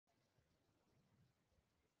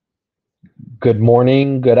Good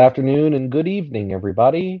morning, good afternoon, and good evening,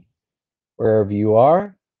 everybody, wherever you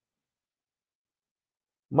are.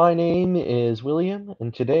 My name is William,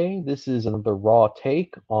 and today this is another raw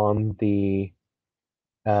take on the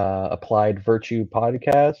Applied Virtue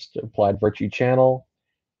podcast, Applied Virtue channel.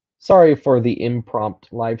 Sorry for the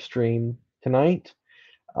impromptu live stream tonight.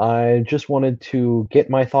 I just wanted to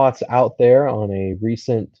get my thoughts out there on a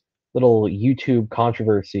recent little YouTube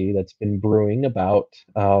controversy that's been brewing about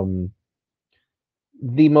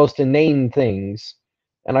the most inane things,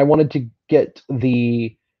 and I wanted to get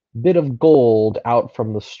the bit of gold out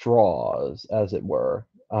from the straws, as it were.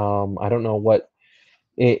 I don't know what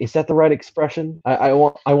is that the right expression? I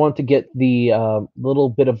want to get the little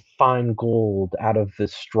bit of fine gold out of the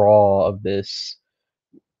straw of this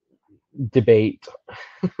debate.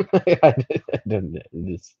 I'm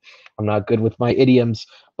not good with my idioms,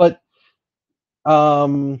 but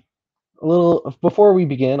um, a little before we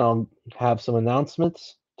begin, I'll have some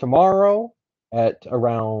announcements. Tomorrow at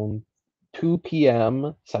around 2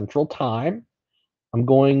 p.m. Central Time, I'm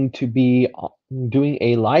going to be doing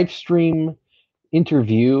a live stream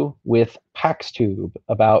interview with PaxTube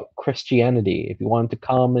about Christianity. If you want to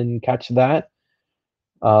come and catch that,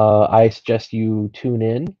 I suggest you tune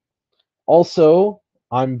in. Also,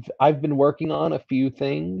 I've been working on a few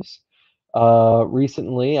things.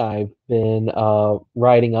 Recently, I've been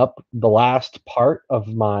writing up the last part of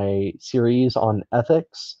my series on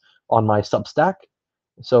ethics on my Substack.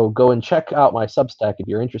 So go and check out my Substack if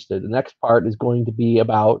you're interested. The next part is going to be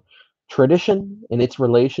about tradition and its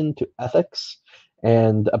relation to ethics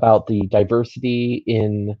and about the diversity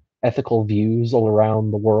in ethical views all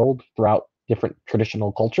around the world throughout different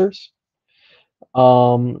traditional cultures.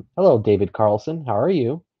 Hello, David Carlson. How are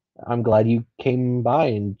you? I'm glad you came by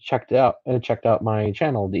and checked out my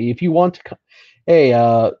channel. If you want to,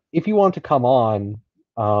 if you want to come on,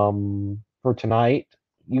 for tonight,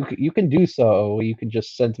 you can do so. You can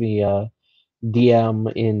just send me a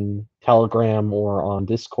DM in Telegram or on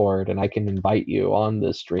Discord, and I can invite you on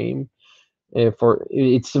this stream.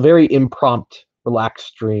 It's a very impromptu, relaxed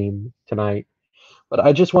stream tonight. But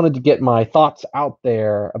I just wanted to get my thoughts out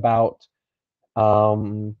there about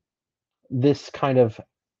um, this kind of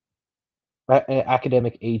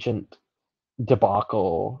academic agent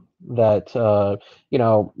debacle that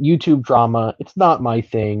YouTube drama. It's not my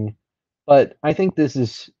thing, but I think this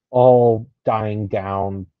is all dying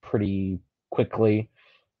down pretty quickly.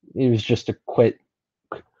 It was just a quick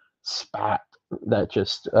spat that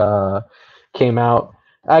just came out.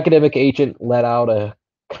 Academic agent let out a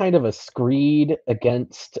kind of a screed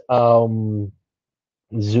against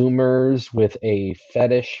Zoomers with a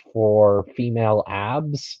fetish for female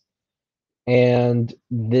abs, and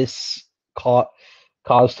this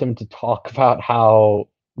caused him to talk about how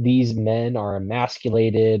these men are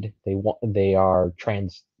emasculated. They are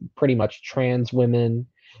pretty much trans women.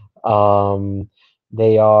 Um,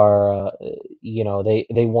 they are,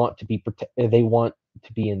 they want to be they want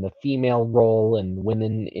to be in the female role and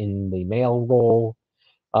women in the male role.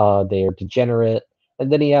 They are degenerate.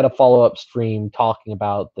 And then he had a follow up stream talking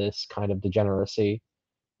about this kind of degeneracy.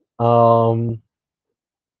 Um,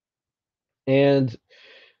 and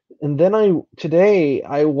and then today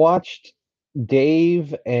I watched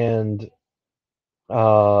Dave and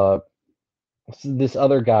uh this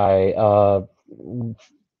other guy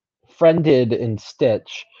friended in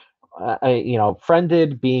Stitch.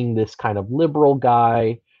 Friended being this kind of liberal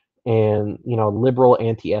guy, and liberal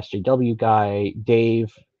anti SJW guy.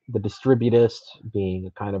 Dave, the distributist, being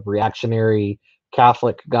a kind of reactionary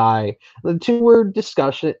Catholic guy. The two were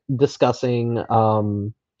discussing this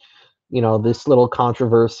little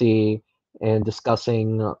controversy and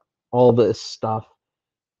discussing all this stuff.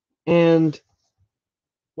 And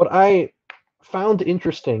what I found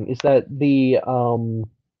interesting is that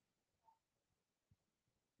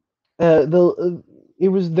it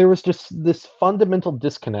was there was just this fundamental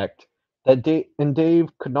disconnect that Dave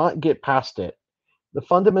could not get past it. The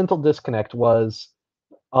fundamental disconnect was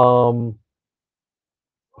um,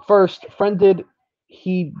 first, Friended,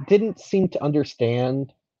 he didn't seem to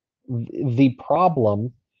understand the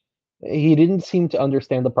problem. He didn't seem to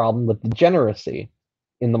understand the problem with degeneracy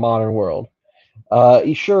in the modern world.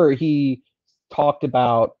 He talked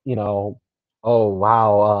about, oh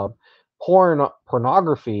wow,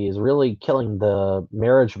 pornography is really killing the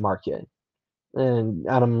marriage market, and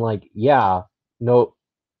I'm like, no, no,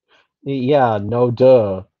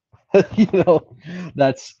 duh, you know,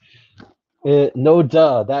 that's no,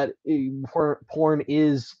 duh, that porn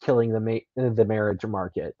is killing the marriage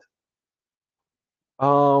market.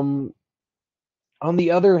 Um, on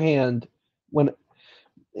the other hand, when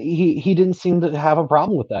he didn't seem to have a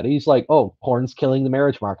problem with that. He's like, oh, porn's killing the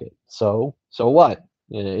marriage market. So what?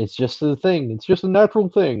 It's just a thing. It's just a natural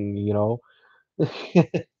thing, you know.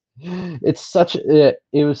 It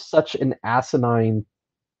was such an asinine.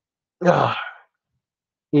 Ugh,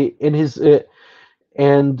 in his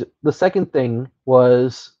and the second thing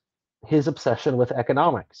was his obsession with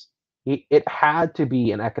economics. It had to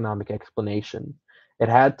be an economic explanation. It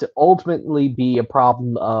had to ultimately be a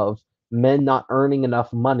problem of men not earning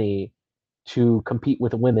enough money to compete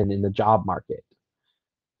with women in the job market.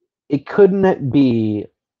 It couldn't be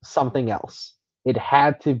something else. It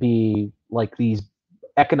had to be like these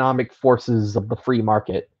economic forces of the free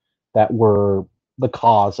market that were the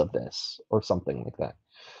cause of this or something like that.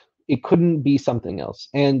 It couldn't be something else.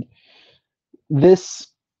 And this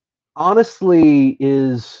honestly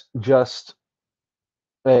is just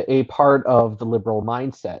a part of the liberal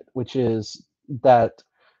mindset, which is that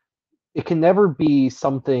it can never be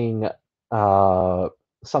uh,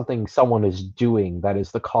 something someone is doing that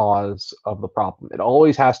is the cause of the problem. It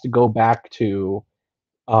always has to go back to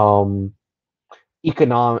um,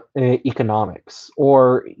 economics,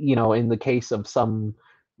 or in the case of some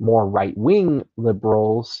more right wing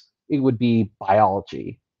liberals, it would be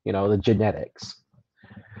biology. The genetics.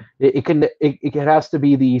 It has to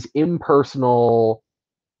be these impersonal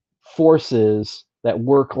forces that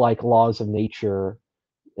work like laws of nature,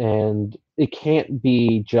 and it can't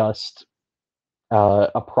be just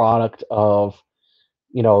a product of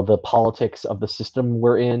the politics of the system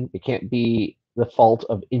we're in. It can't be the fault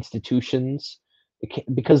of institutions.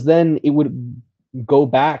 Because then it would go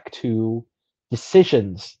back to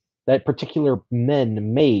decisions that particular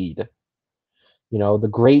men made. The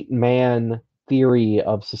great man theory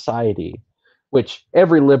of society, which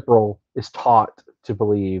every liberal is taught to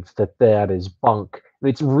believe that that is bunk.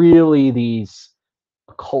 It's really these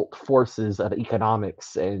occult forces of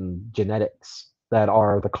economics and genetics that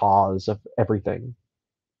are the cause of everything.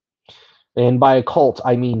 And by occult,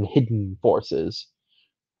 I mean hidden forces.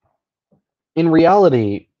 In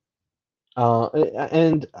reality,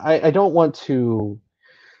 and I don't want to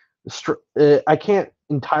I can't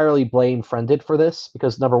entirely blame Friended for this,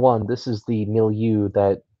 because number one, this is the milieu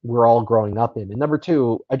that we're all growing up in, and number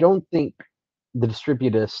two, I don't think the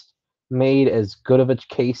distributist made as good of a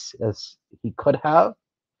case as he could have.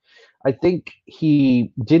 I think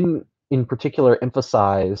he didn't, in particular,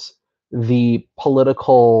 emphasize the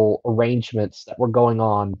political arrangements that were going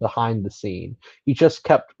on behind the scene. He just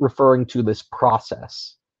kept referring to this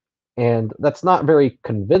process, and that's not very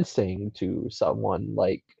convincing to someone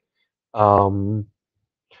like um,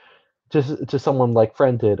 to someone like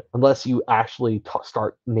Friended, unless you actually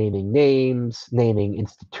start naming names, naming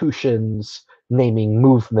institutions, naming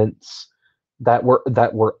movements that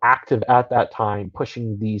were active at that time,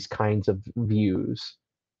 pushing these kinds of views.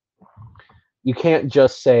 You can't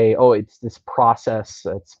just say, "Oh, it's this process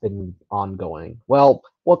that's been ongoing." Well,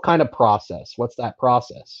 what kind of process? What's that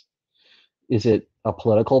process? Is it a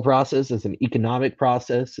political process? Is it an economic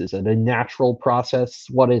process? Is it a natural process?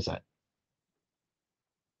 What is it?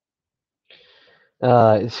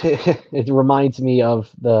 It reminds me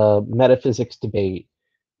of the metaphysics debate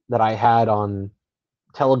that I had on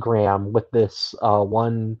Telegram with this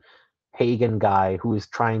one pagan guy who was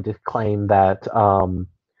trying to claim that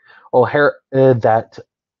that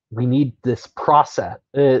we need this process.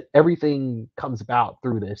 Everything comes about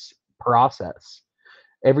through this process.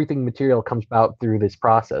 Everything material comes about through this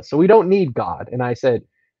process. So we don't need God. And I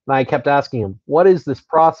kept asking him, what is this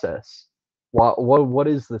process? What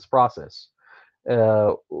is this process?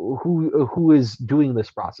 Who is doing this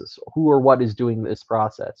process? Who or what is doing this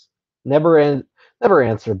process? Never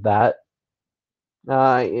answered that.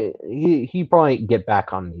 He probably get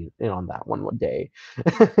back on me on that one day.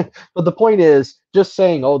 But the point is, just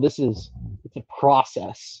saying, "Oh, it's a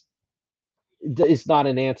process," is not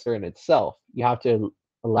an answer in itself. You have to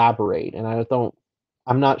elaborate, and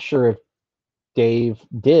I'm not sure if Dave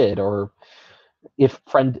did, or if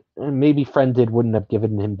maybe Friend did, wouldn't have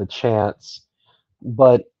given him the chance.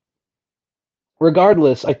 But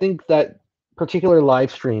regardless, I think that particular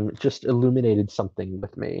live stream just illuminated something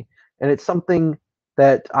with me, and it's something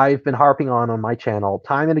that I've been harping on my channel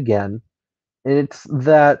time and again, and it's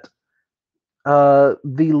that the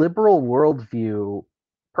liberal worldview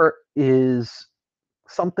is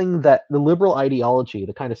something that the liberal ideology,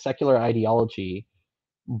 the kind of secular ideology,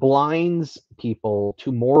 blinds people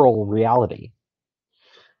to moral reality.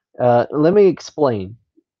 Let me explain.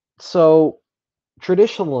 So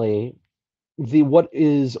traditionally, the what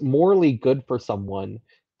is morally good for someone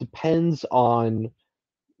depends on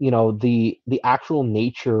the actual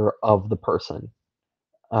nature of the person.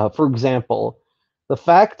 For example, The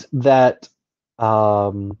fact that,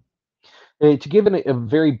 um, to give a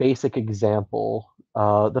very basic example,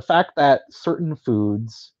 the fact that certain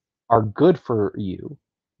foods are good for you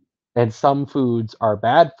and some foods are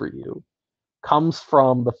bad for you comes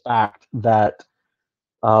from the fact that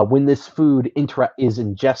when this food is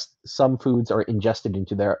some foods are ingested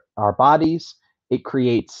into our bodies, it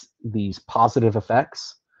creates these positive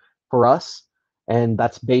effects for us, and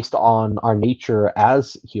that's based on our nature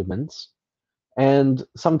as humans. And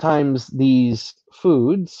sometimes these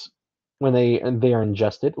foods, when they are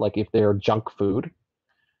ingested, like if they're junk food,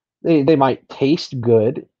 they might taste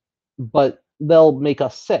good, but they'll make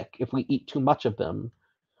us sick if we eat too much of them,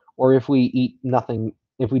 or if we eat nothing,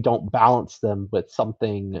 if we don't balance them with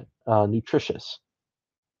something nutritious.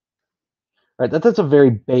 Right? That's a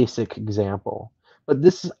very basic example, but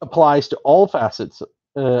this applies to all facets of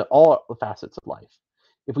life.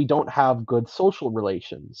 If we don't have good social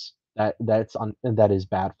relations, that is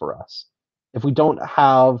bad for us. If we don't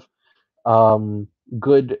have um,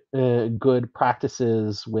 good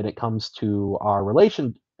practices when it comes to our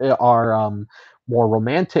more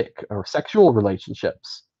romantic or sexual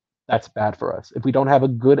relationships, that's bad for us. If we don't have a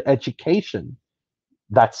good education,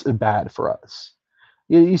 that's bad for us.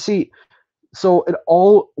 You see, so it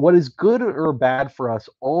all what is good or bad for us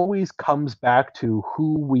always comes back to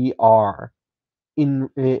who we are in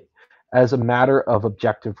as a matter of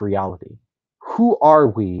objective reality. Who are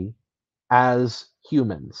we as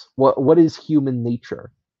humans? What is human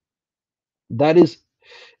nature? That is,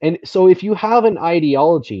 and so if you have an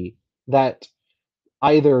ideology that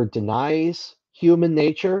either denies human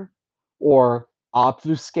nature or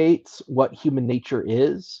obfuscates what human nature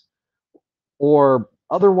is, or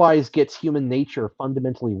otherwise gets human nature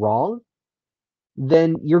fundamentally wrong,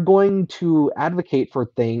 then you're going to advocate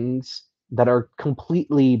for things that are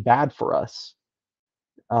completely bad for us.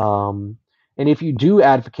 Um, and if you do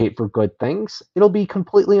advocate for good things, it'll be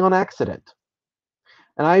completely on accident.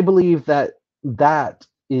 And I believe that that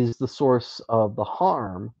is the source of the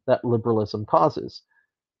harm that liberalism causes.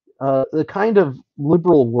 The kind of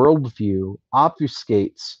liberal worldview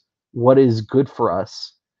obfuscates what is good for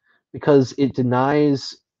us because it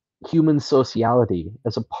denies human sociality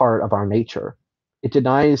as a part of our nature. It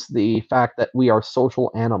denies the fact that we are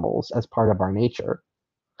social animals as part of our nature.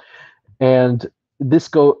 And this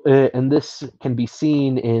can be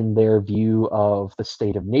seen in their view of the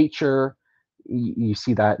state of nature. You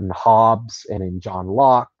see that in Hobbes and in John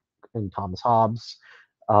Locke and Thomas Hobbes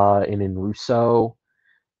and in Rousseau.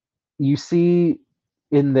 You see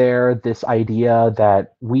in there this idea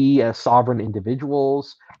that we as sovereign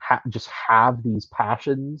individuals just have these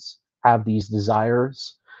passions, have these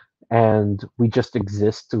desires, and we just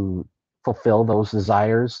exist to fulfill those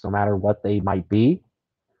desires no matter what they might be.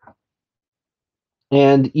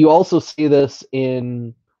 And you also see this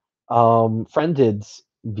in Friended's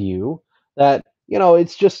view that,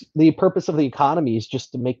 it's just the purpose of the economy is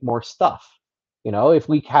just to make more stuff. If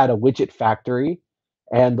we had a widget factory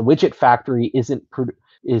and the widget factory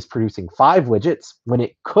is producing 5 widgets when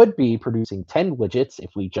it could be producing 10 widgets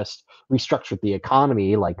if we just restructured the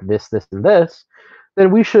economy like this, and this,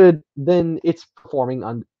 then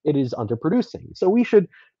it is underproducing. So we should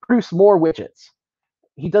produce more widgets.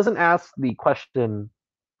 He doesn't ask the question,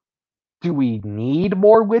 do we need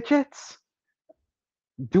more widgets?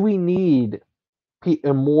 Do we need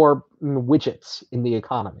more widgets in the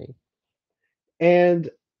economy? And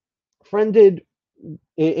Friended,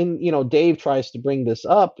 and Dave tries to bring this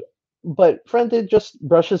up, but Friended just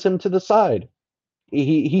brushes him to the side.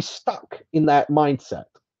 He's stuck in that mindset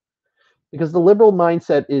because the liberal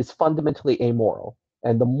mindset is fundamentally amoral.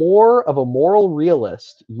 And the more of a moral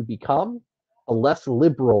realist you become, the less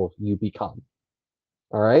liberal you become.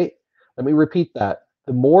 All right? Let me repeat that.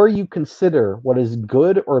 The more you consider what is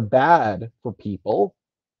good or bad for people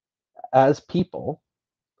as people,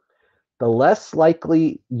 the less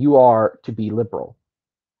likely you are to be liberal.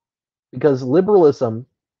 Because liberalism,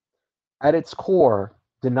 at its core,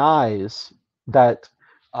 denies that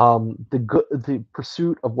the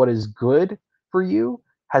pursuit of what is good for you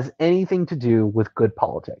has anything to do with good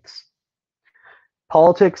politics.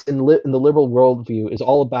 Politics in the liberal worldview is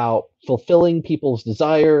all about fulfilling people's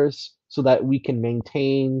desires so that we can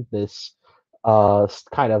maintain this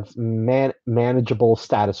kind of manageable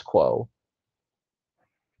status quo.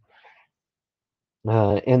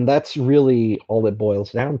 And that's really all it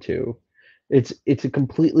boils down to. It's a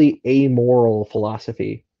completely amoral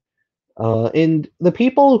philosophy. And the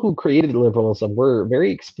people who created liberalism were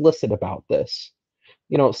very explicit about this.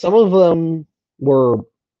 Some of them were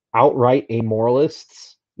outright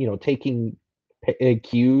amoralists, taking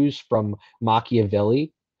cues from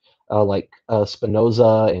Machiavelli. like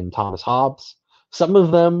Spinoza and Thomas Hobbes. Some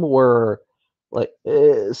of them were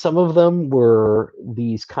some of them were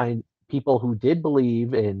these kind people who did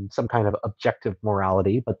believe in some kind of objective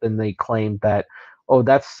morality, but then they claimed that, oh,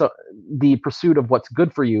 the pursuit of what's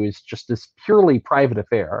good for you is just this purely private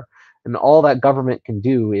affair, and all that government can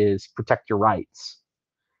do is protect your rights.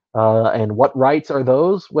 And what rights are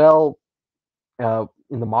those? Well,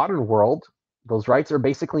 in the modern world, those rights are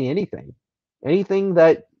basically anything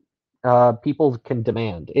that people can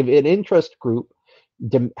demand. If an interest group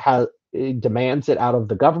demands it out of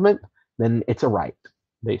the government, then it's a right,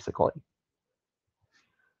 basically.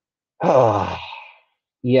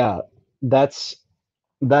 Yeah, that's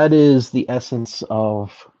that is the essence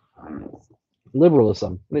of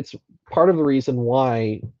liberalism. And it's part of the reason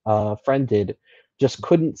why Friend just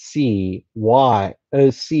couldn't see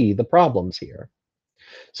the problems here.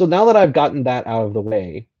 So now that I've gotten that out of the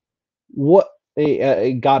way, what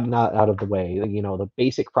gotten out of the way, the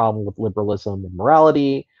basic problem with liberalism and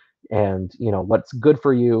morality, and what's good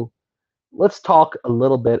for you. Let's talk a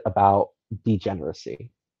little bit about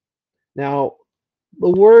degeneracy. Now, the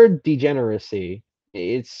word degeneracy,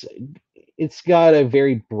 it's got a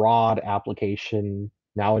very broad application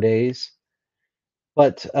nowadays,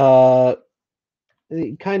 but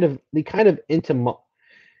the kind of uh,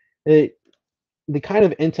 the kind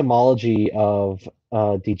of etymology of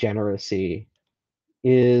degeneracy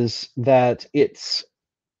is that it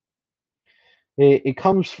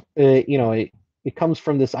comes it comes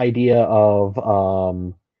from this idea of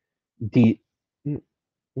de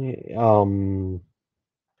um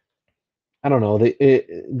I don't know,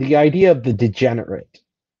 the idea of the degenerate.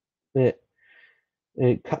 It,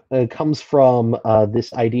 it comes from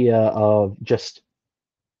this idea of just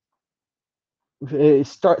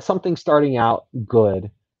starting out good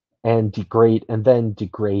and degrade and then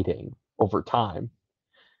degrading over time.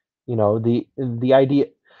 The idea,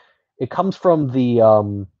 it comes from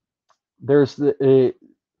the there's the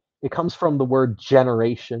it comes from the word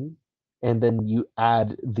generation, and then you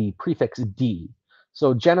add the prefix d.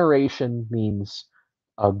 So generation means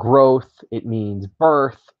growth, it means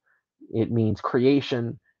birth, it means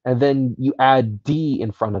creation, and then you add d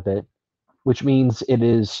in front of it, which means it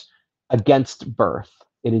is against birth.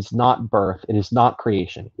 It is not birth, it is not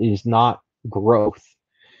creation, it is not growth.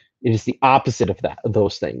 It is the opposite of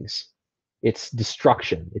those things. It's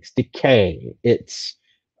destruction, it's decay,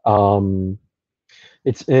 um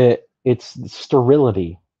it's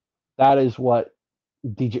sterility. That is what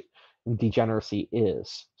dege- degeneracy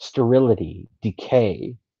is: sterility,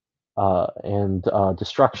 decay, and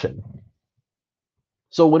destruction.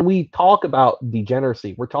 So when we talk about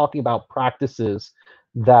degeneracy, we're talking about practices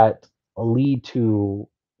that lead to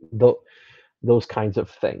the, those kinds of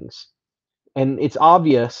things. And it's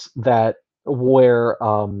obvious that where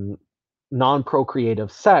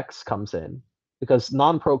non-procreative sex comes in, because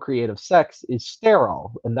non-procreative sex is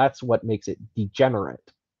sterile, and that's what makes it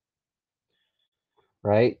degenerate,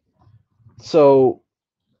 right? So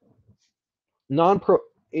non-pro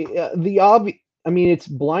the obvious, I mean, it's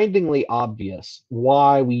blindingly obvious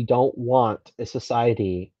why we don't want a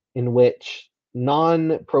society in which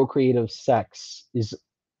non-procreative sex is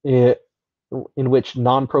uh, in which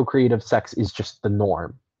non-procreative sex is just the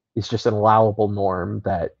norm. It's just an allowable norm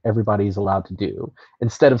that everybody's allowed to do,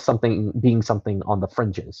 instead of something being something on the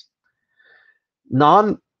fringes.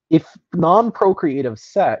 Non If non-procreative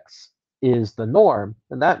sex is the norm,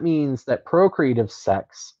 then that means that procreative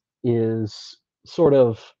sex is sort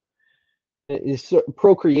of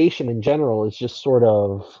procreation in general is just sort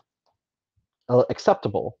of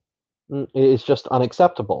acceptable. It's just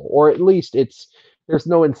unacceptable, or at least there's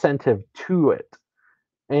no incentive to it.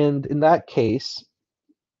 And in that case,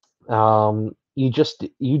 you just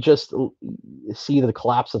see the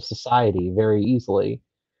collapse of society very easily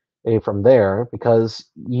from there, because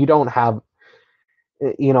you don't have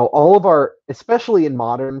all of our, especially in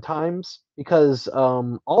modern times, because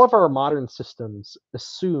all of our modern systems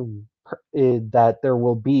assume that there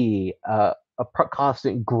will be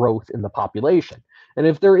constant growth in the population. And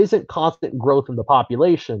if there isn't constant growth in the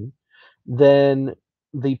population, then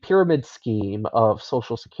the pyramid scheme of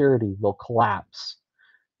social security will collapse,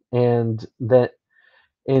 and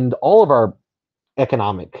all of our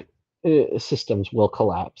economic systems will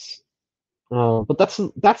collapse. But that's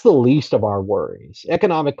the least of our worries.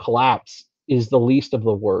 Economic collapse is the least of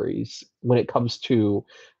the worries when it comes to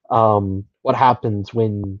what happens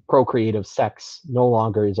when procreative sex no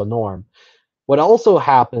longer is a norm. What also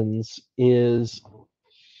happens is,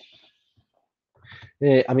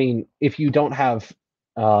 I mean, if you don't have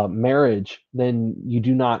marriage, then you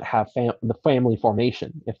do not have the family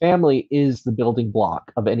formation. A family is the building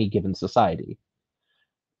block of any given society.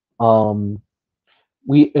 Um,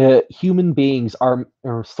 we human beings are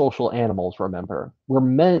social animals. Remember, we're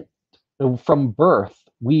meant from birth.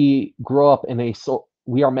 We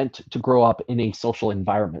are meant to grow up in a social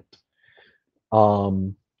environment.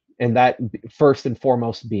 Um, and that first and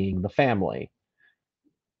foremost being the family.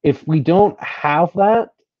 If we don't have that,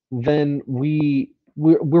 then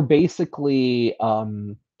we're basically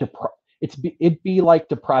it'd be like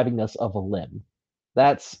depriving us of a limb.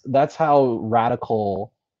 That's how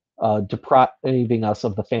radical depriving us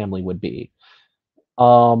of the family would be.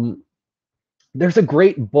 Um, there's a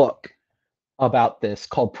great book about this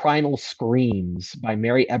called Primal Screams by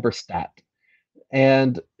Mary Eberstadt,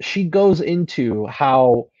 and she goes into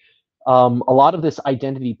how a lot of this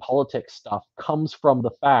identity politics stuff comes from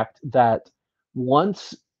the fact that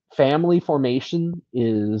once family formation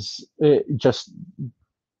is just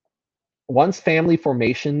once family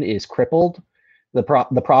formation is crippled, the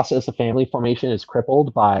process of family formation is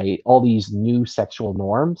crippled by all these new sexual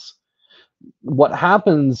norms. What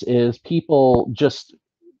happens is people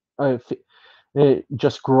uh,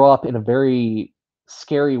 just grow up in a very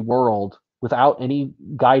scary world without any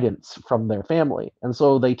guidance from their family. And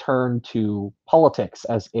so they turn to politics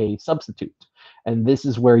as a substitute. And this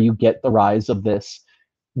is where you get the rise of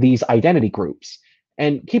these identity groups.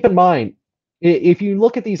 And keep in mind, if you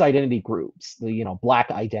look at these identity groups, the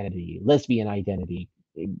black identity, lesbian identity,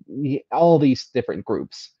 all these different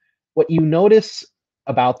groups, what you notice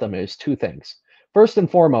about them is two things. First and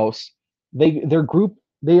foremost, they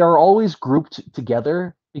are always grouped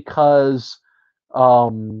together because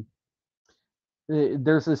um,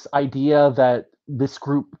 there's this idea that this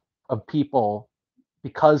group of people,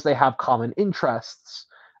 because they have common interests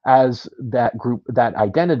as that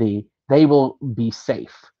identity, they will be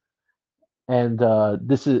safe. And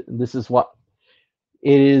this is what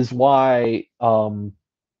it is why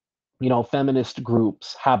feminist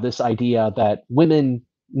groups have this idea that women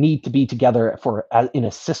need to be together in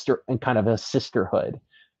a sister and kind of a sisterhood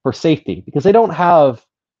for safety because they don't have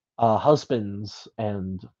husbands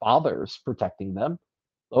and fathers protecting them.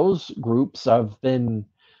 Those groups have been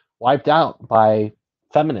wiped out by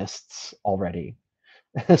feminists already.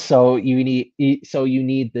 So you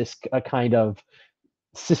need this a kind of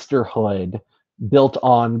sisterhood built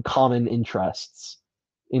on common interests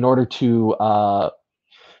in order to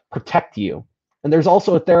protect you. And there's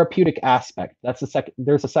also a therapeutic aspect. That's the second.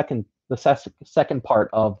 There's a second. Second part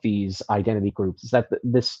of these identity groups is that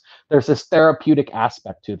there's this therapeutic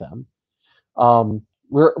aspect to them.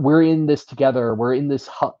 We're in this together. We're in this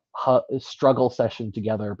struggle session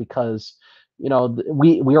together because we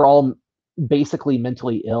are all basically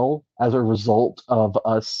mentally ill as a result of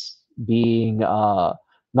us being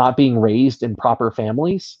not being raised in proper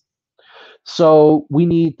families. So we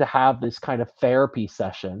need to have this kind of therapy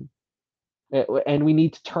session, and we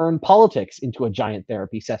need to turn politics into a giant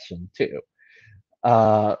therapy session too.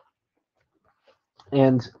 Uh,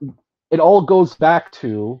 and it all goes back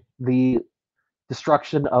to the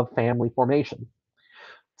destruction of family formation.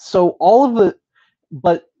 So all of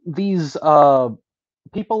but these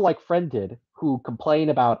people like Friend did who complain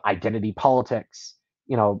about identity politics,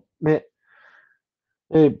 you know,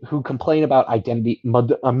 who complain about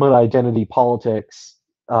mud identity politics,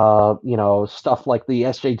 stuff like the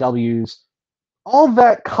SJWs. All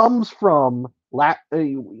that comes from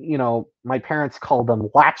my parents called them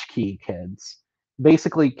latchkey kids,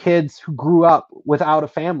 basically kids who grew up without a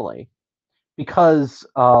family because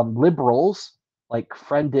liberals like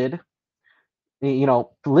Friend did,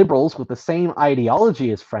 liberals with the same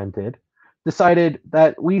ideology as Friend did, decided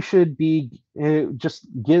that we should be just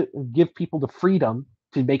give people the freedom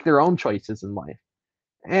to make their own choices in life.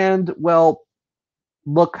 And well,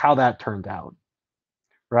 look how that turned out,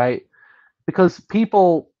 right? Because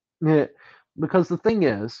eh, because the thing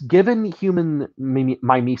is, given human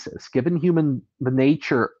mimesis, given human the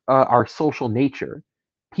nature, our social nature,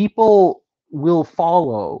 people will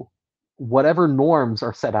follow whatever norms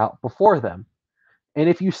are set out before them. And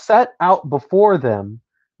if you set out before them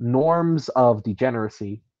norms of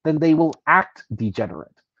degeneracy, then they will act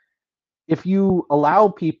degenerate. If you allow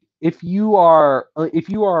people, if you are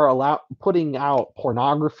allow putting out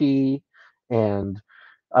pornography and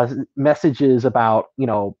messages about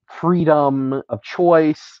freedom of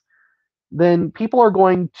choice, then people are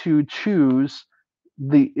going to choose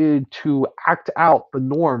to act out the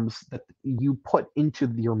norms that you put into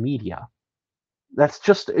your media. That's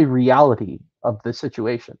just a reality of the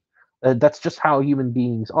situation. That's just how human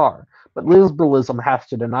beings are. But liberalism has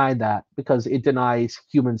to deny that because it denies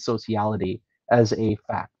human sociality as a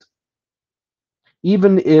fact.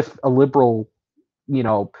 Even if a liberal,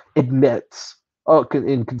 admits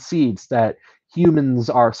and concedes that humans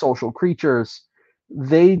are social creatures,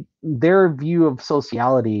 their view of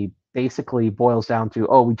sociality basically boils down to,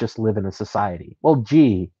 oh, we just live in a society. Well,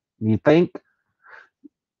 gee, you think?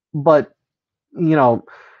 But you know,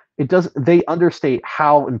 it does. They understate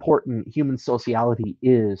how important human sociality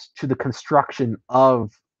is to the construction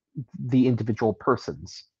of the individual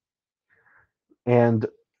persons. And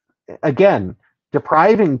again,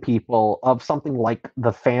 depriving people of something like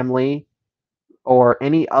the family or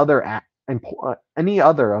any other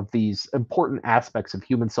of these important aspects of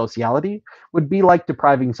human sociality would be like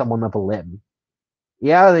depriving someone of a limb.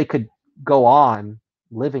 Yeah, they could go on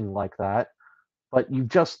living like that, but you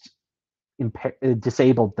just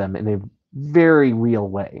disabled them in a very real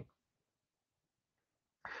way.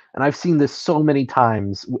 And I've seen this so many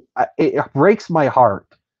times. It breaks my heart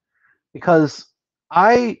because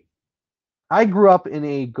I I grew up in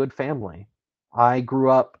a good family. I grew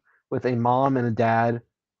up with a mom and a dad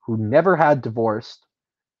who never had divorced.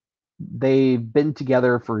 They've been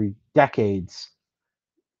together for decades,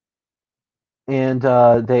 and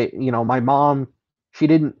my mom, she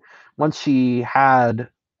didn't. Once she had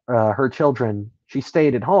her children, she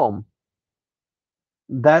stayed at home.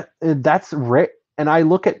 That's rare. And I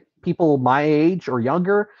look at people my age or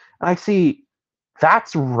younger, and I see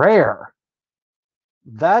that's rare.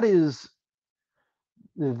 That is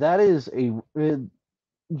that is a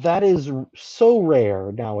that is so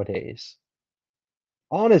rare nowadays.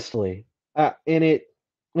 Honestly, and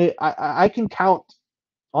I can count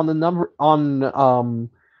on the number on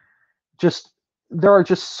just there are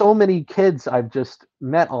just so many kids I've just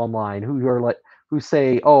met online who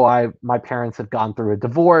say, "Oh, I my parents have gone through a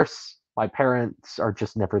divorce. My parents are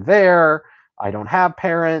just never there. I don't have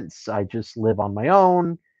parents. I just live on my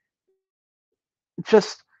own."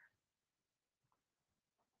 Just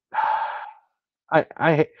I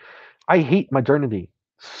I I hate modernity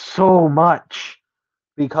so much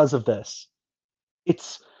because of this.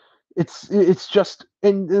 It's it's just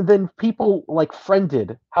and then people like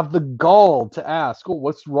Friended have the gall to ask, "Oh,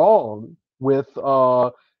 what's wrong with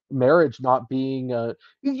marriage not being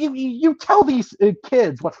you tell these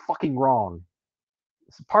kids what's fucking wrong."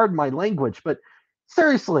 Pardon my language, but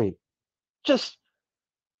seriously, just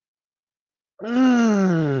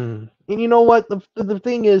And you know what? The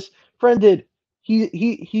thing is, Friended,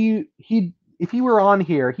 he. If he were on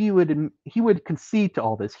here, he would concede to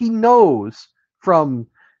all this. He knows from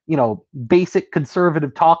basic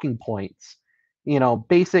conservative talking points,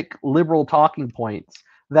 basic liberal talking points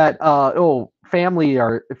that family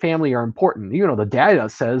are important. The data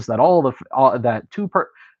says that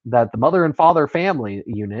that the mother and father family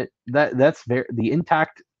unit that's the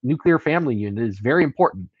intact nuclear family unit is very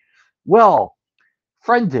important. Well,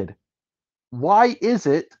 Friended, why is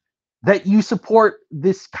it that you support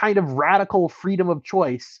this kind of radical freedom of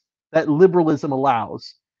choice that liberalism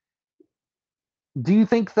allows? Do you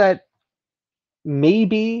think that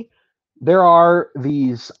maybe there are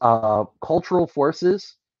these cultural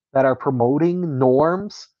forces that are promoting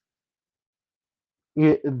norms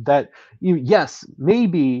that yes,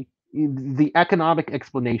 maybe the economic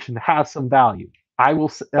explanation has some value. I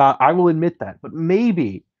will admit that, but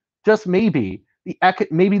maybe, just maybe,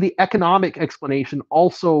 maybe the economic explanation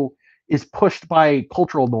also is pushed by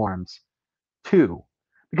cultural norms too,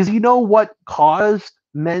 because you know what caused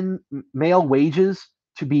male wages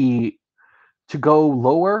to go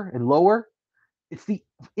lower and lower? It's the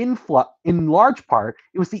influx. In large part,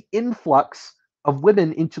 it was the influx of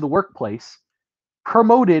women into the workplace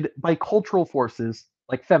promoted by cultural forces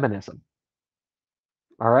like feminism.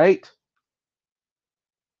 All right,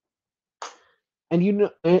 and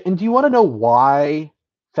do you want to know why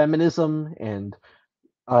feminism and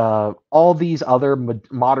all these other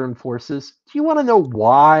modern forces? Do you want to know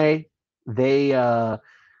why they uh,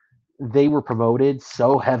 they were promoted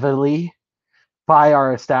so heavily by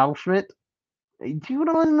our establishment? Do you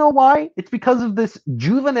want to know why? It's because of this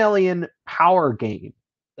juvenilian power game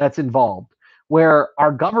that's involved, where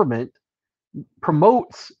our government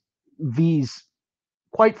promotes these,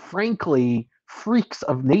 quite frankly, freaks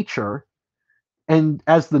of nature and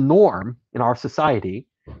as the norm in our society.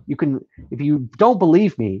 You can, if you don't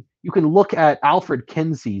believe me, you can look at Alfred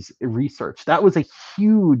Kinsey's research. That was a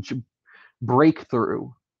huge breakthrough.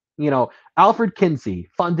 Alfred Kinsey,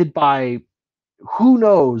 funded by who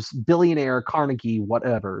knows, billionaire Carnegie,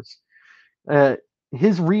 whatever's. Uh,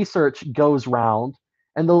 his research goes round,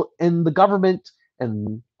 and the government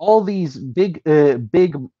and all these big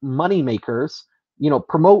money makers,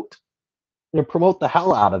 promote the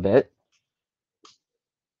hell out of it.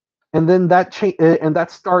 and then and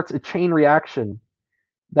that starts a chain reaction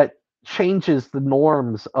that changes the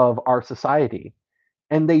norms of our society.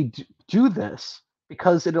 And they do this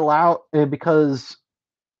because because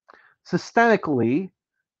systemically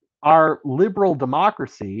our liberal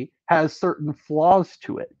democracy has certain flaws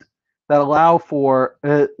to it that allow for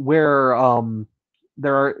where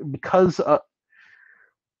there are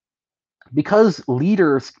because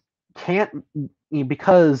leaders can't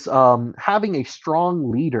because having a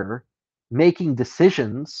strong leader making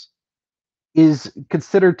decisions is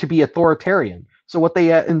considered to be authoritarian. So what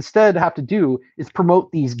they instead have to do is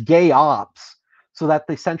promote these gay ops so that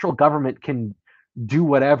the central government can do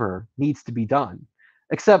whatever needs to be done.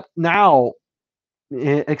 Except now,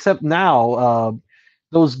 except now,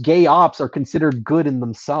 those gay ops are considered good in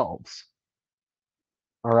themselves.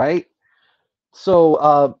 All right.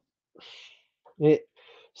 So, it,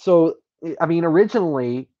 so I mean,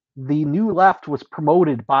 originally the new left was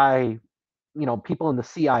promoted by people in the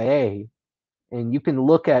CIA, and you can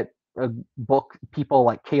look at a book people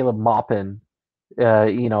like Caleb Maupin,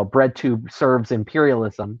 BreadTube serves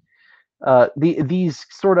imperialism. These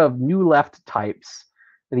sort of new left types,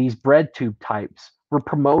 these BreadTube types, were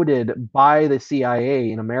promoted by the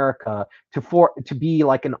CIA in America to be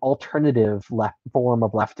like an alternative left form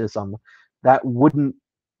of leftism that wouldn't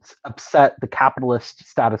upset the capitalist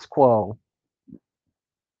status quo.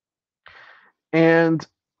 And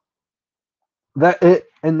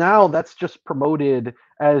and now that's just promoted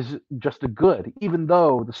as just a good, even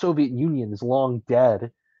though the Soviet Union is long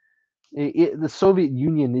dead. The Soviet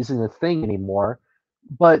Union isn't a thing anymore,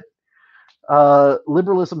 but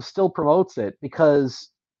liberalism still promotes it because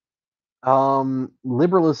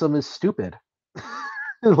liberalism is stupid.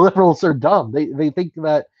 Liberals are dumb. They think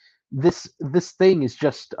that this thing is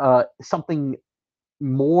just something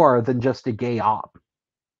more than just a gay op.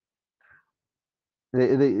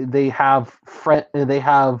 They have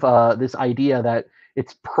this idea that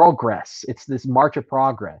it's progress. It's this march of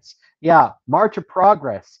progress. Yeah, march of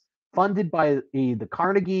progress funded by the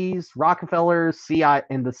Carnegies, Rockefellers, CIA,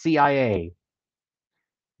 and the CIA.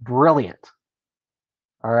 Brilliant.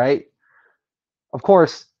 All right. Of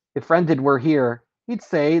course, if Rendon were here, he'd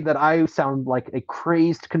say that I sound like a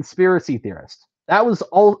crazed conspiracy theorist.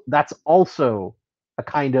 That's also a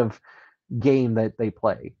kind of game that they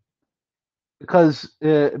play. Because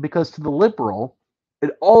to the liberal,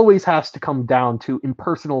 it always has to come down to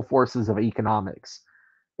impersonal forces of economics.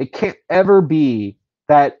 It can't ever be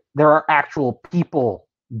that there are actual people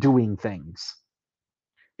doing things.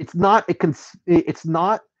 It's not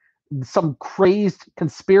some crazed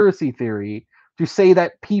conspiracy theory to say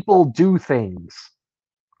that people do things.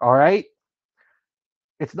 All right?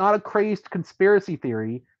 It's not a crazed conspiracy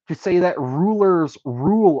theory to say that rulers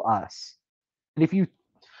rule us. And if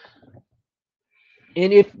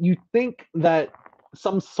you think that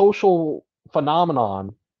some social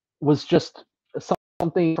phenomenon was just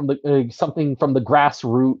something from the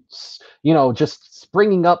grassroots, just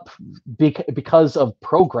springing up because of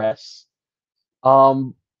progress,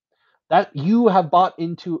 um, that you have bought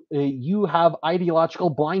into, you have ideological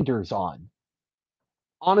blinders on,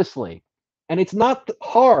 honestly. And it's not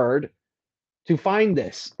hard to find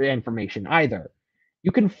this information either.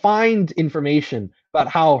 You can find information about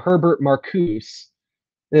how Herbert Marcuse,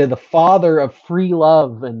 the father of free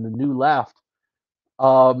love and the New Left,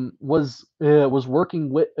 was working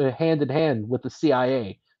with hand in hand with the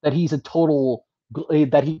CIA. That he's a total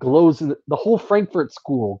that he glows in the whole Frankfurt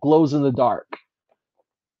School glows in the dark.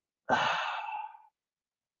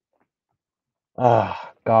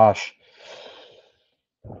 Ah, gosh,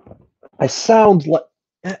 I sound like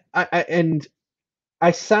I and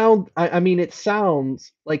I sound. I mean, it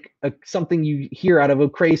sounds like something you hear out of a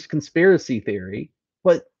crazed conspiracy theory,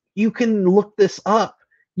 but you can look this up.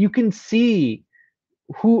 You can see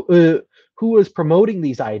who uh, who was promoting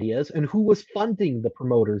these ideas and who was funding the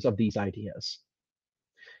promoters of these ideas.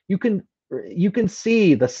 You can you can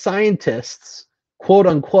see the scientists, quote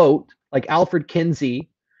unquote, like Alfred Kinsey,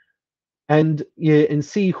 and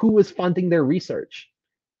see who was funding their research.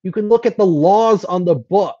 You can look at the laws on the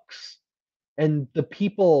books and the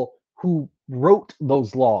people who wrote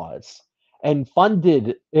those laws and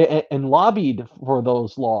funded and lobbied for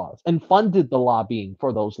those laws and funded the lobbying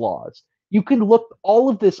for those laws. You can look all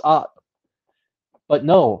of this up, but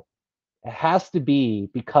no, it has to be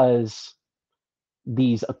because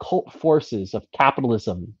these occult forces of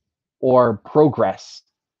capitalism or progress,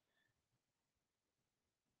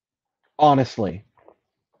 honestly.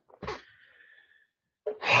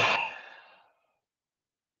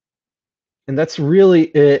 And that's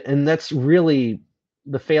really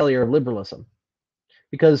the failure of liberalism.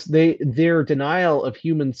 because their denial of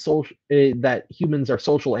human social that humans are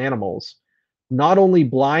social animals not only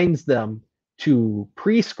blinds them to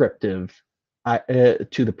the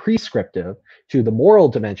prescriptive, to the moral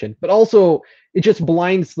dimension, but also it just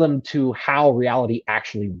blinds them to how reality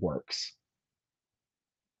actually works.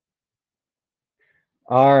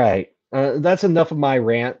 All right, that's enough of my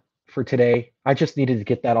rant for today. I just needed to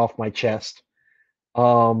get that off my chest.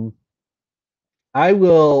 Um, I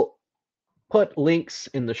will put links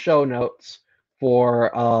in the show notes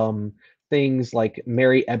for things like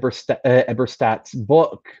Mary Eberstadt's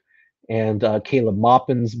book and Caleb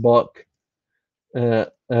Maupin's book,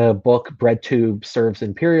 "BreadTube Serves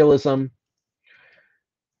Imperialism."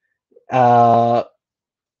 Uh,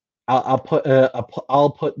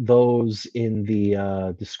 I'll put those in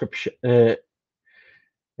the description.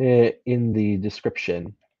 In the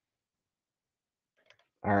description.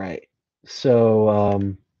 All right.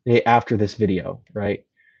 So after this video, right?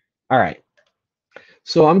 All right.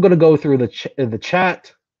 So I'm going to go through the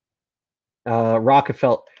chat.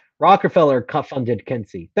 Rockefeller funded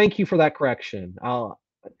Kinsey. Thank you for that correction.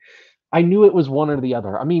 I knew it was one or the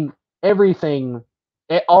other. I mean, everything,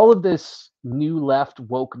 all of this new left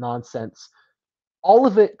woke nonsense, all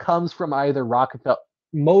of it comes from either Rockefeller.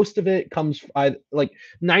 Most of it comes, like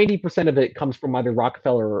 90% of it comes from either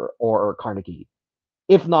Rockefeller or Carnegie,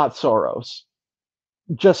 if not Soros.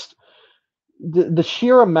 Just the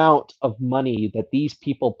sheer amount of money that these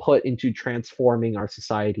people put into transforming our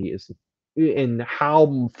society is, and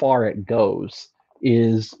how far it goes,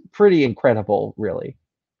 is pretty incredible, really.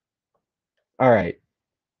 All right.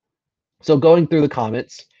 So going through the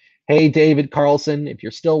comments, hey David Carlson, if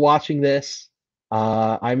you're still watching this,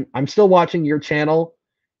 I'm still watching your channel.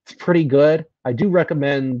 It's pretty good. I do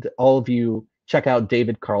recommend all of you check out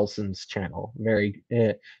David Carlson's channel. Very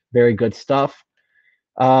good stuff.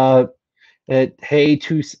 Hey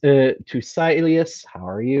to Silas, how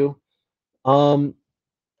are you?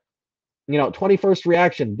 21st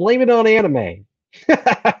reaction, blame it on anime.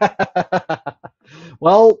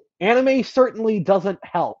 Well, anime certainly doesn't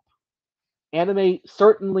help. Anime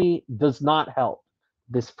certainly does not help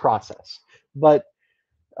this process. But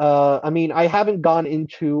I mean, I haven't gone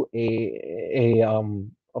into a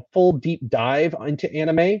full deep dive into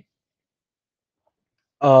anime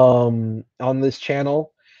on this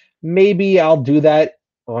channel. Maybe I'll do that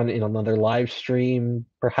in another live stream,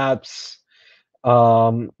 perhaps.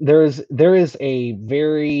 There is a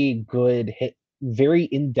very good very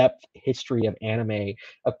in-depth history of anime,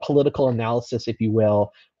 a political analysis, if you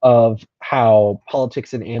will, of how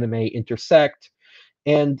politics and anime intersect.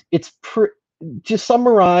 And to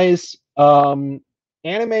summarize,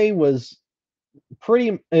 anime was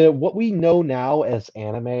pretty what we know now as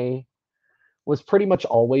anime was pretty much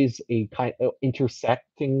always a kind of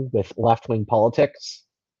intersecting with left-wing politics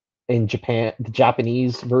in Japan, the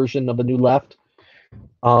Japanese version of the New Left.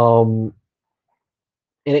 Um,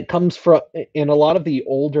 and it comes from in a lot of the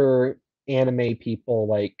older anime people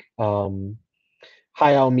like Hayao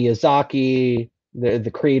Miyazaki,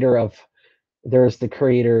 the creator of there's the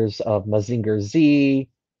creators of Mazinger Z.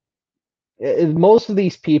 Most of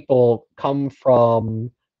these people come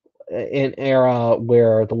from an era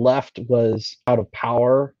where the left was out of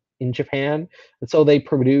power in Japan, and so they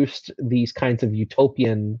produced these kinds of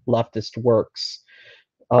utopian leftist works,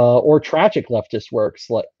 or tragic leftist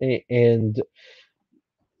works, like and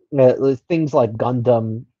things like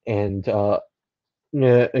Gundam and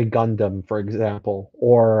Gundam, for example,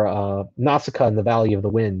 or Nausicaa in the Valley of the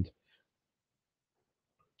Wind,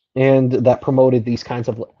 and that promoted these kinds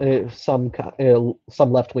of some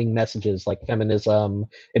left wing messages like feminism,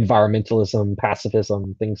 environmentalism,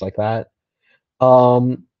 pacifism, things like that.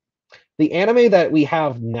 Um, the anime that we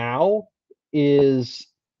have now is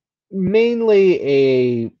mainly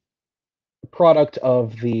a product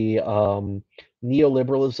of the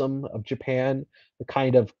neoliberalism of Japan, the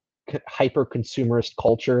kind of hyper consumerist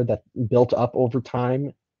culture that built up over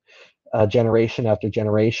time, generation after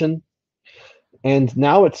generation. And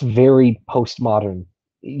now it's very postmodern.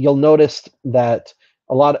 You'll notice that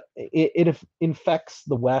it infects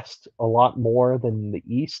the West a lot more than the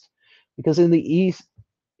East, because in the East,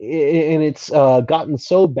 and it's gotten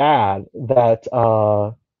so bad that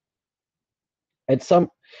at some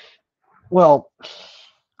well,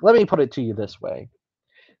 let me put it to you this way: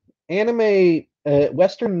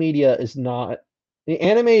 Western media is not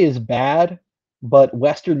anime is bad, but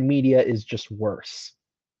Western media is just worse.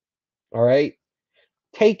 All right,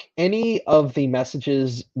 take any of the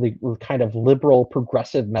messages, the kind of liberal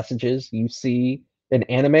progressive messages you see in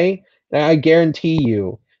anime, and I guarantee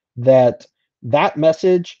you that that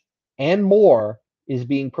message and more is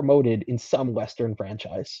being promoted in some Western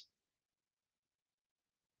franchise.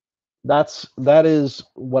 That is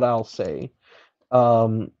what I'll say.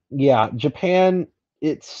 Yeah, Japan,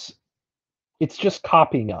 it's it's just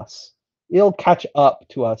copying us. It'll catch up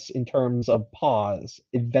to us in terms of pause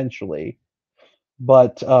eventually,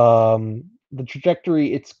 but the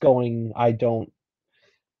trajectory it's going, I don't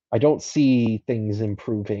see things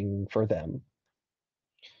improving for them.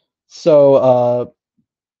 So,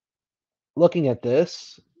 looking at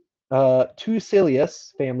this, to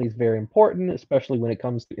Cilius, family is very important, especially when it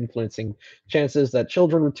comes to influencing chances that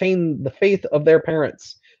children retain the faith of their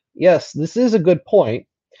parents. Yes, this is a good point.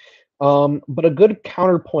 But a good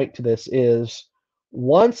counterpoint to this is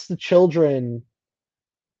once the children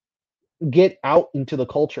get out into the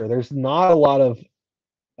culture, uh, there's not a lot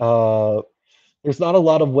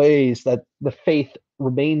of ways that the faith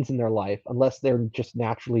remains in their life unless they're just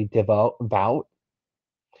naturally devout.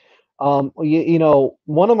 One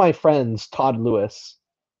of my friends, Todd Lewis,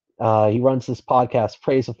 he runs this podcast,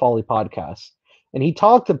 Praise of Folly podcast, and he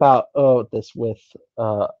talked about uh,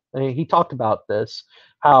 he talked about this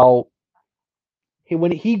how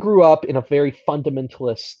when he grew up in a very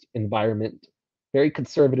fundamentalist environment, very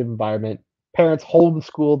conservative environment, parents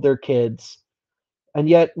homeschooled their kids, and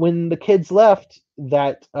yet when the kids left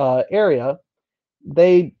that area,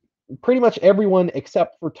 they pretty much everyone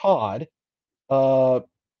except for Todd uh,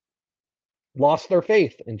 lost their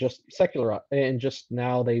faith and just secular and just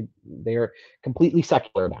now they're completely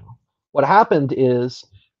secular now. What happened is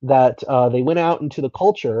that they went out into the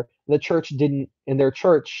culture. The church didn't, and their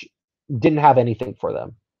church didn't have anything for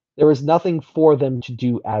them. There was nothing for them to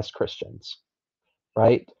do as Christians,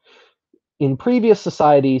 right? In previous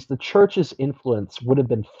societies, the church's influence would have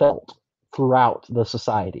been felt throughout the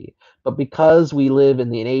society. But because we live in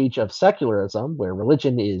the age of secularism, where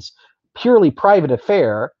religion is purely private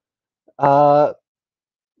affair, uh,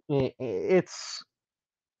 it's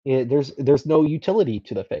there's no utility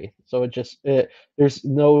to the faith. So there's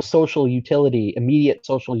no social utility, immediate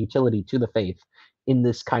social utility to the faith in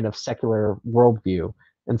this kind of secular worldview,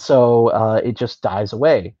 and so it just dies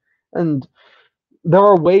away. And there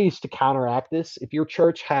are ways to counteract this. If your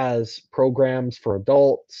church has programs for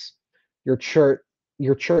adults, your church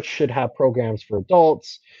your church should have programs for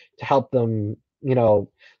adults to help them,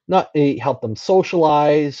 not help them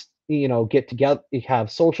socialize, get together, have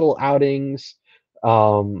social outings,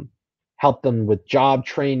 um, help them with job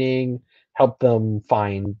training, help them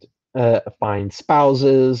find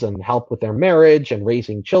spouses and help with their marriage and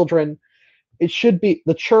raising children.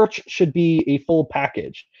 The church should be a full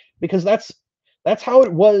package because that's how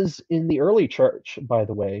it was in the early church, by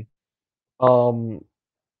the way. um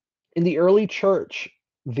in the early church,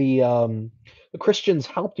 the Christians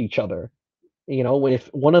helped each other. If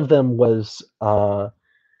one of them was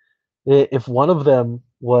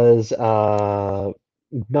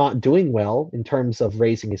not doing well in terms of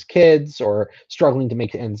raising his kids or struggling to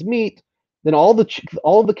make ends meet, then all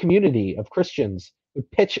the community of Christians would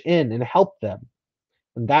pitch in and help them,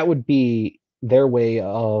 and that would be their way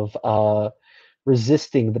of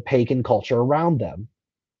resisting the pagan culture around them,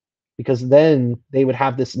 because then they would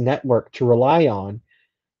have this network to rely on,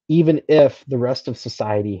 even if the rest of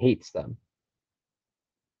society hates them.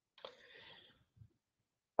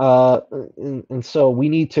 Uh, and so we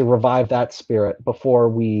need to revive that spirit before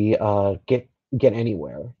we get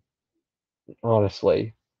anywhere.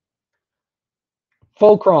 Honestly,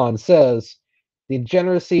 Focron says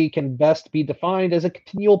degeneracy can best be defined as a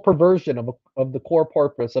continual perversion of the core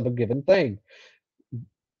purpose of a given thing.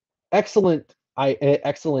 Excellent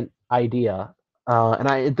idea,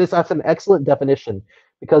 and that's an excellent definition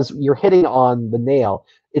because you're hitting on the nail.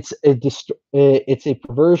 It's a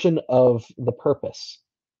perversion of the purpose.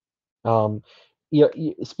 Um,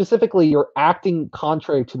 Specifically, you're acting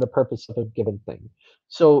contrary to the purpose of a given thing.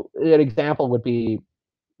 So an example would be,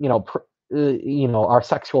 our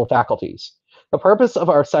sexual faculties. The purpose of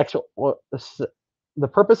our sexual the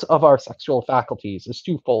purpose of our sexual faculties is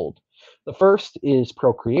twofold. The first is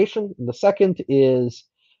procreation, and the second is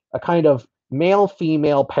a kind of male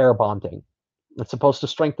female pair bonding. It's supposed to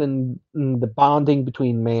strengthen the bonding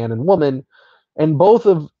between man and woman, and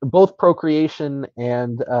both procreation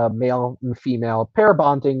and male and female pair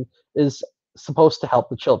bonding is supposed to help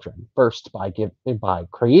the children, first by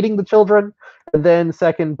creating the children, and then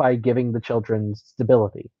second by giving the children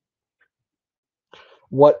stability.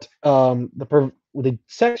 What the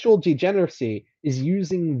sexual degeneracy is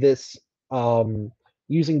using this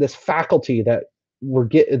faculty that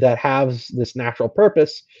has this natural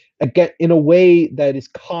purpose, again, in a way that is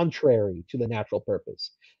contrary to the natural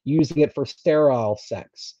purpose, using it for sterile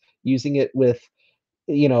sex, using it with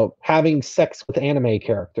having sex with anime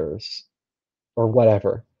characters or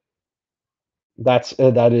whatever. That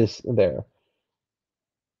is there.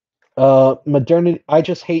 Modernity. I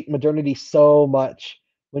just hate modernity so much.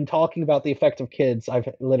 When talking about the effect of kids, I've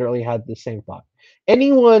literally had the same thought.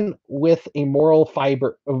 Anyone with a moral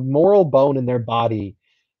fiber, a moral bone in their body,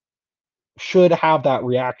 should have that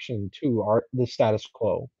reaction to the status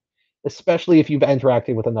quo, especially if you've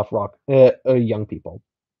interacted with enough young people.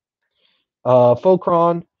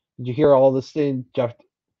 Focron, did you hear all this thing?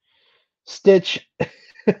 Stitch,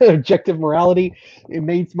 objective morality. It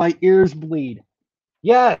makes my ears bleed.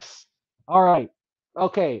 Yes. All right.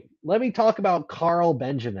 Okay. Let me talk about Carl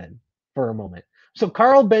Benjamin for a moment. So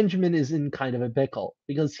Carl Benjamin is in kind of a pickle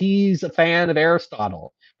because he's a fan of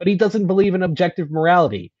Aristotle, but he doesn't believe in objective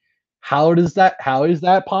morality. How is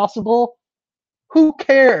that possible? Who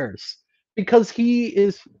cares? Because he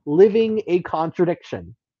is living a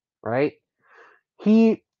contradiction, right?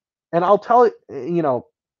 He and I'll tell you,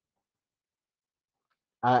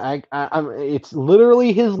 it's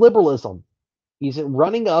literally his liberalism. He's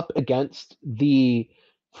running up against the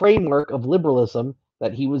framework of liberalism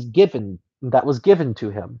that was given to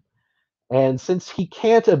him. And since he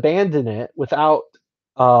can't abandon it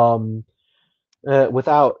um,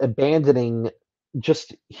 without abandoning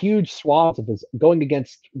just huge swaths of his going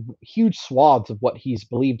against huge swaths of what he's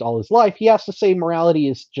believed all his life, he has to say morality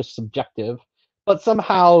is just subjective, but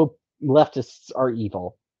somehow leftists are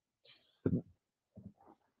evil.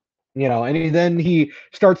 And then he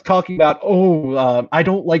starts talking about, I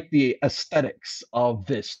don't like the aesthetics of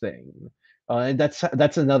this thing, and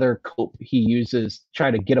that's another cope he uses to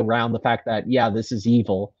try to get around the fact that, yeah, this is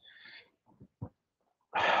evil.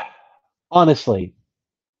 Honestly,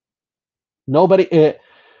 nobody,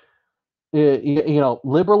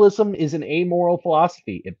 liberalism is an amoral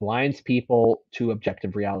philosophy. It blinds people to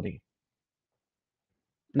objective reality.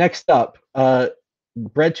 Next up,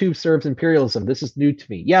 BreadTube serves imperialism. This is new to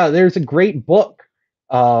me. Yeah, there's a great book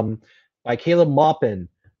um, by Caleb Maupin.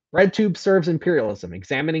 BreadTube serves imperialism,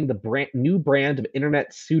 examining the new brand of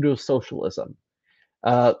internet pseudo socialism.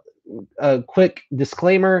 Uh, a quick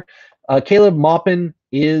disclaimer: Caleb Maupin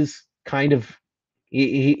is kind of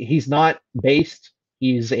he's not based.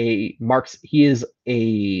 He's a Marx. He is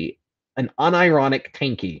an unironic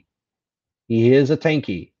tanky. He is a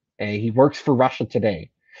tanky. And he works for Russia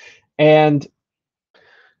Today, and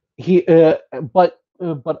he but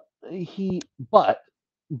he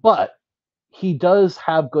but he does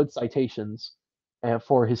have good citations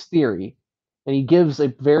for his theory, and he gives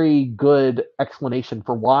a very good explanation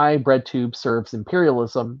for why breadtube serves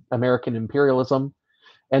American imperialism,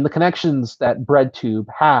 and the connections that breadtube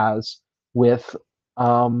has with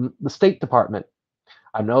the State Department.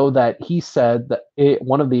 I know that he said that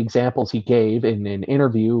one of the examples he gave in an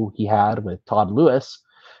interview he had with Todd Lewis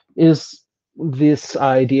is this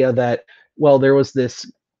idea that, well, there was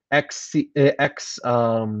ex ex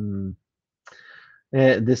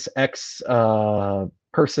this ex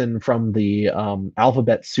person from the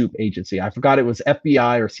Alphabet Soup agency. I forgot it was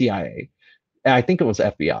FBI or CIA. I think it was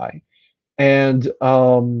FBI, and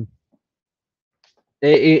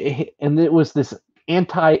it was this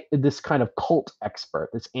kind of cult expert,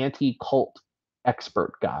 this anti-cult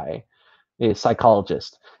expert guy, a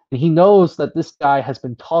psychologist. And he knows that this guy has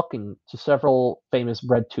been talking to several famous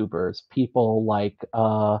red tubers, people like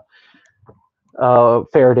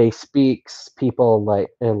Faraday Speaks, people like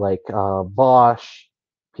Bosch,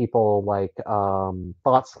 people like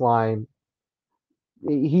Thoughtsline.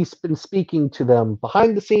 He's been speaking to them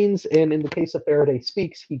behind the scenes, and in the case of Faraday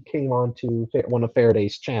Speaks, he came on to one of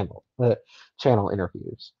Faraday's channel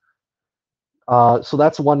interviews. So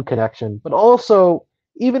that's one connection. But also,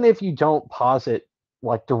 even if you don't posit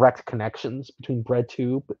like direct connections between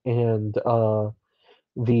BreadTube and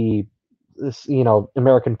the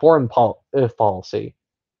American foreign policy,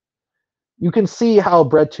 you can see how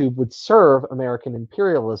BreadTube would serve American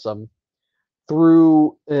imperialism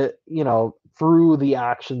through the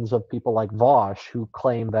actions of people like Vosh, who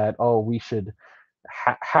claim that, we should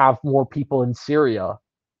have more people in Syria,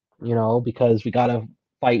 because we got to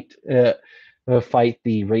fight fight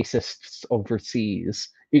the racists overseas.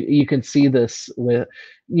 You can see this with,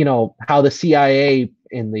 how the CIA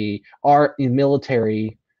in the art in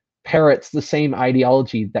military parrots the same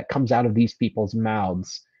ideology that comes out of these people's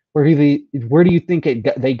mouths. Where do you think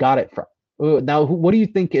they got it from? Now, what do you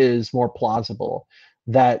think is more plausible,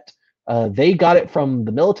 that they got it from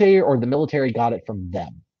the military or the military got it from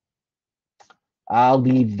them? I'll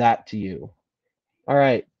leave that to you. All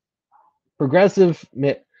right. Progressive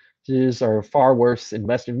messages are far worse in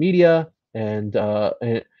Western media, and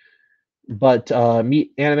but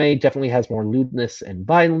anime definitely has more lewdness and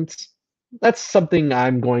violence. That's something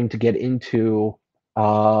I'm going to get into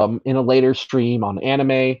in a later stream on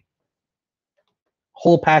anime.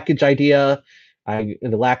 Whole package idea. The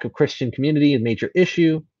lack of Christian community a major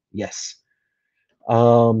issue. Yes.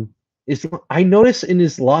 Um, I notice in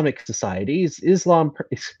Islamic societies, Islam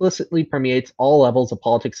explicitly permeates all levels of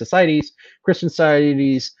politics societies. Christian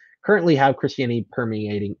societies currently have Christianity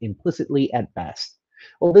permeating implicitly at best.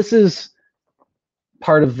 Well, this is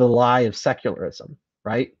part of the lie of secularism,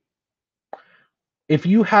 right? If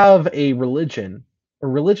you have a religion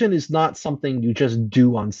is not something you just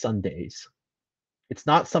do on Sundays. It's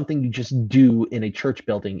not something you just do in a church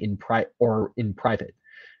building or in private.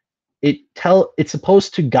 It's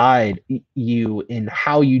supposed to guide you in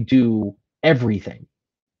how you do everything.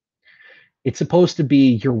 It's supposed to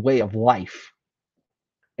be your way of life.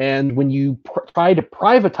 And when you try to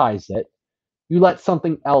privatize it, you let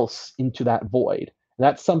something else into that void.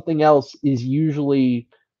 That something else is usually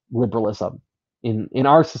liberalism. In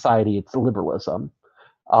our society, it's liberalism,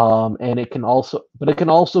 and it can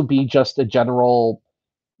also be just a general,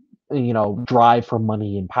 drive for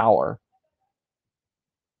money and power.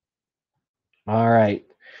 All right.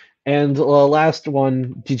 And last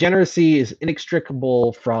one, degeneracy is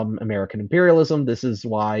inextricable from American imperialism. This is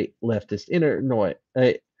why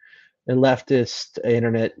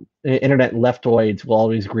internet leftoids will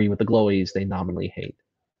always agree with the glowies they nominally hate.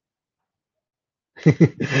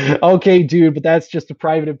 Okay, dude, but that's just a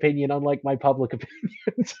private opinion, unlike my public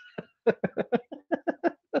opinions.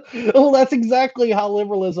 Well, that's exactly how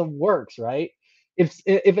liberalism works, right?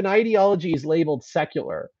 If an ideology is labeled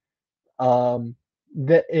secular, um,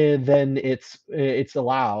 then it's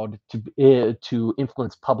allowed to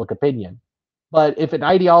influence public opinion. But if an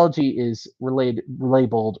ideology is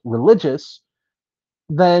labeled religious,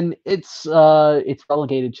 then it's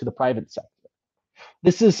relegated to the private sector.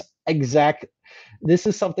 This is exact. This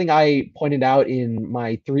is something I pointed out in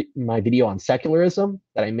my video on secularism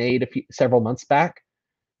that I made several months back.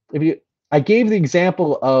 If you, I gave the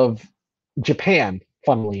example of Japan.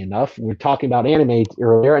 Funnily enough, we are talking about anime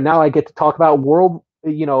earlier, and now I get to talk about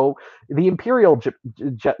the imperial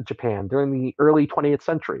Japan during the early 20th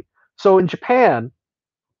century. So in Japan,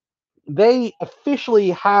 they officially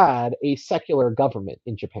had a secular government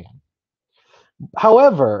in Japan.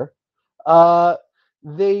 However, uh,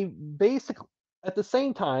 they basically, at the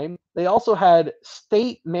same time, they also had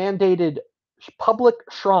state mandated public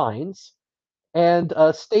shrines and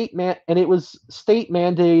and it was state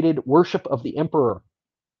mandated worship of the emperor,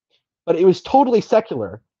 but it was totally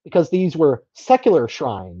secular because these were secular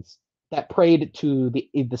shrines that prayed to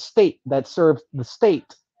the state that served the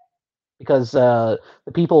state because the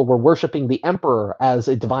people were worshiping the emperor as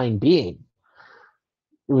a divine being.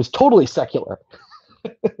 It was totally secular.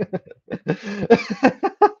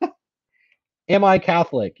 Am I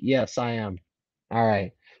Catholic? Yes, I am. All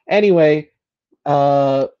right. Anyway,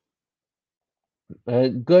 uh,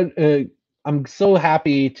 good. I'm so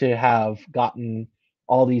happy to have gotten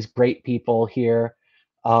all these great people here.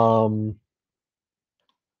 Um,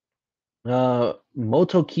 Moto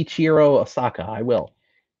Kichiro Osaka. I will.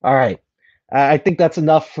 All right. I think that's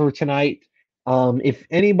enough for tonight. If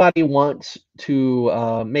anybody wants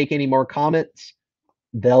to make any more comments,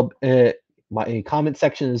 they'll my comment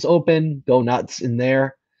section is open. Go nuts in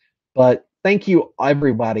there. But thank you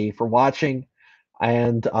everybody for watching,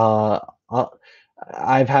 and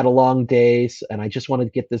I've had a long day, and I just wanted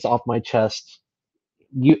to get this off my chest.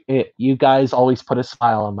 You guys always put a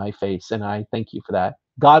smile on my face, and I thank you for that.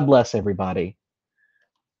 God bless everybody.